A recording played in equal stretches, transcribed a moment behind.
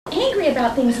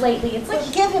about things lately. It's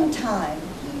like... Give him time.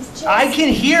 He's just... I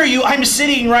can hear you. I'm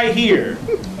sitting right here.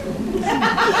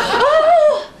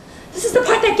 Oh! This is the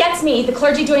part that gets me. The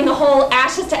clergy doing the whole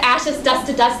ashes to ashes, dust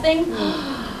to dust thing.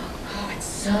 Oh, it's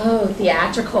so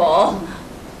theatrical.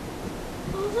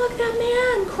 Oh, look, that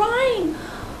man crying.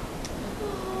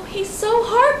 Oh, he's so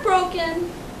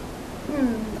heartbroken.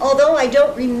 Although I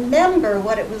don't remember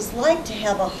what it was like to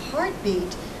have a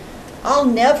heartbeat, I'll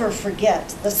never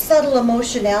forget the subtle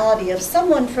emotionality of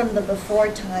someone from the before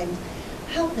time,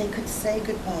 how they could say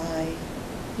goodbye.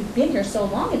 You've been here so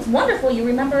long, it's wonderful you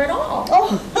remember it all.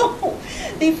 Oh,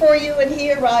 before you and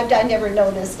he arrived, I never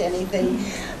noticed anything.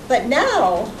 But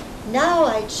now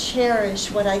I cherish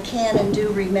what I can and do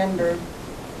remember.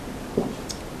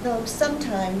 Though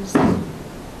sometimes,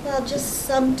 well, just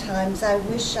sometimes, I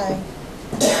wish I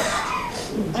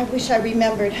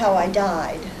remembered how I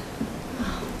died.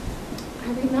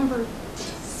 I remember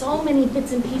so many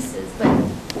bits and pieces, but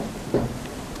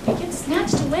it gets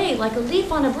snatched away like a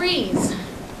leaf on a breeze.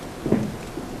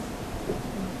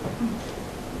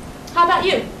 How about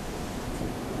you?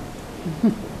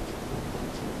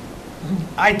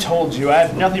 I told you, I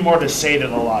have nothing more to say to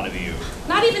the lot of you.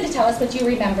 Not even to tell us what you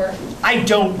remember. I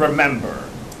don't remember.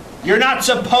 You're not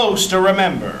supposed to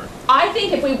remember. I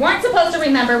think if we weren't supposed to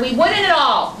remember, we wouldn't at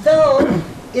all. Though,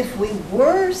 if we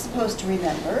were supposed to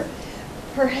remember,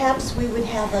 perhaps we would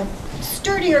have a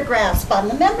sturdier grasp on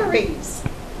the memories.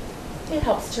 It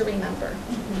helps to remember.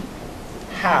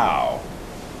 How?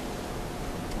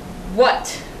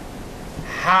 What?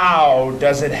 How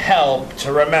does it help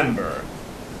to remember?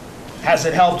 Has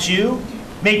it helped you?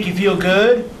 Make you feel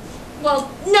good? Well,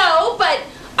 no, but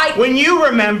When you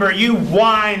remember, you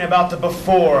whine about the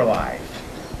before life.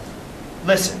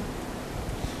 Listen.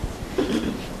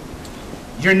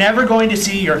 You're never going to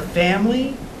see your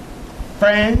family,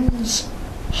 friends,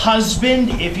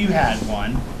 husband, if you had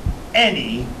one,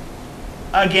 any,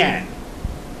 again.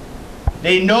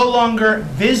 They no longer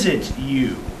visit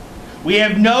you. We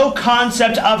have no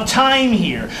concept of time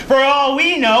here. For all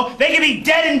we know, they could be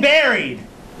dead and buried.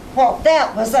 Well,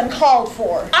 that was uncalled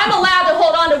for. I'm allowed to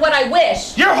hold on to what I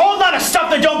wish. You're holding on to stuff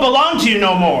that don't belong to you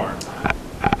no more.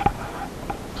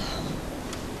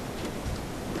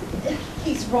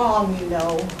 He's wrong, you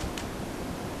know.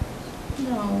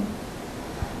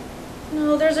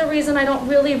 No, there's a reason I don't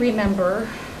really remember.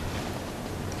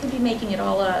 Could be making it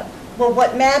all up. Well,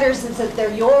 what matters is that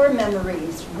they're your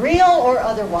memories, real or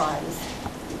otherwise.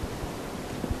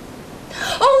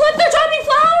 Oh, look, they're dropping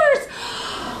flowers!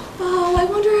 Oh, I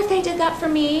wonder if they did that for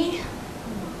me.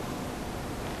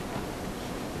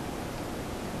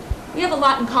 We have a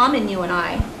lot in common, you and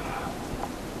I.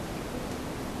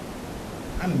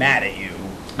 I'm mad at you.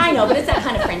 I know, but it's that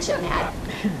kind of friendship mad.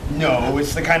 No,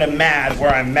 it's the kind of mad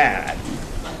where I'm mad.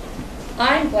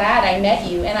 I'm glad I met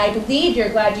you, and I believe you're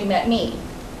glad you met me.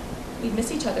 We'd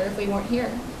miss each other if we weren't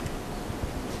here.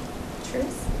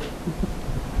 Truce?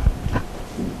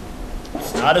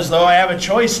 It's not as though I have a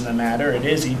choice in the matter. It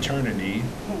is eternity.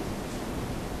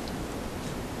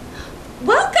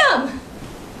 Welcome!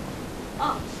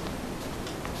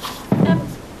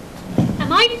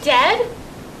 Am I dead?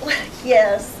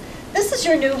 Yes, this is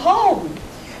your new home.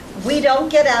 We don't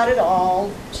get out at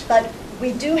all, but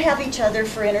we do have each other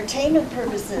for entertainment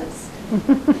purposes.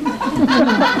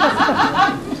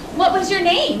 What was your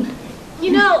name?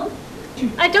 You know,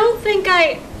 I don't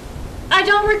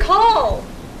recall.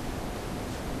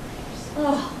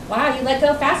 Oh, wow, you let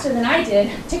go faster than I did.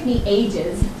 It took me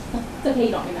ages. It's okay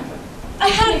you don't remember. I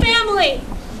had a family,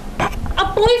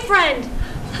 a boyfriend.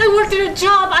 I worked at a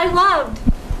job I loved.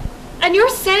 And you're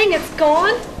saying it's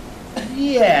gone?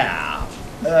 Yeah.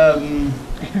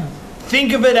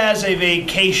 Think of it as a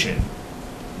vacation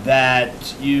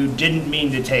that you didn't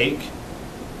mean to take,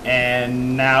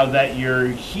 and now that you're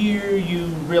here, you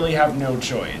really have no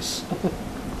choice.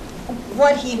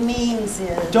 What he means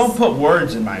is... Don't put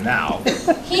words in my mouth.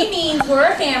 He means we're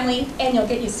a family, and you'll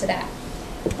get used to that.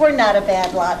 We're not a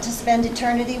bad lot to spend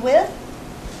eternity with.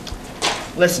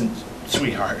 Listen,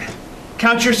 sweetheart,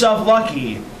 count yourself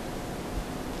lucky.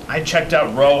 I checked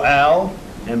out row L,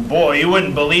 and boy, you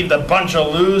wouldn't believe the bunch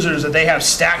of losers that they have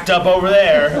stacked up over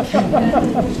there.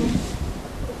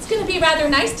 It's going to be rather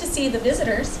nice to see the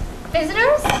visitors.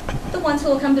 Visitors? The ones who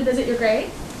will come to visit your grave.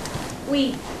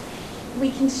 We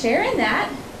can share in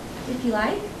that, if you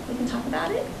like. We can talk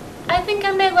about it. I think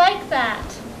I may like that.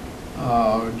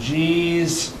 Oh,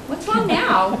 geez. What's wrong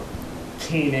now?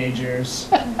 Teenagers.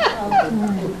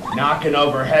 Knocking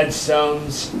over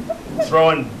headstones,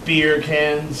 throwing beer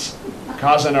cans,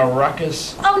 causing a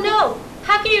ruckus. Oh no,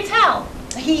 how can you tell?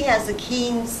 He has a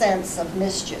keen sense of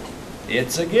mischief.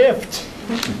 It's a gift.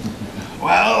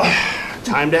 Well,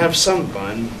 time to have some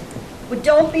fun. But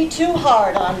don't be too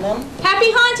hard on them.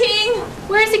 Happy hunting!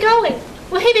 Where is he going?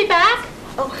 Will he be back?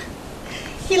 Oh,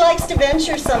 he likes to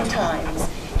venture sometimes.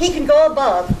 He can go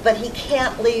above, but he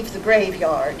can't leave the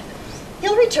graveyard.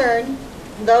 He'll return.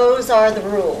 Those are the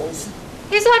rules.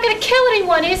 He's not going to kill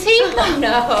anyone, is he? Oh,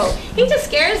 no. He just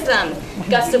scares them.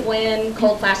 Gusts of wind,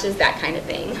 cold flashes, that kind of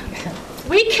thing.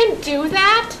 We can do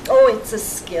that? Oh, it's a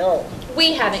skill.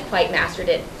 We haven't quite mastered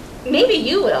it. Maybe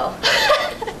you will.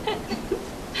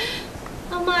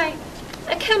 Oh my,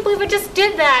 I can't believe I just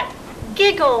did that.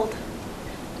 Giggled.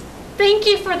 Thank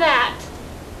you for that.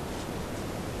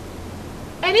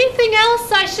 Anything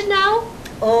else I should know?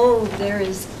 Oh, there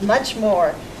is much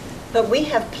more, but we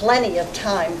have plenty of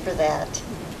time for that.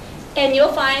 And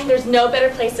you'll find there's no better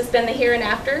place to spend the here and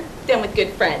after than with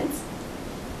good friends.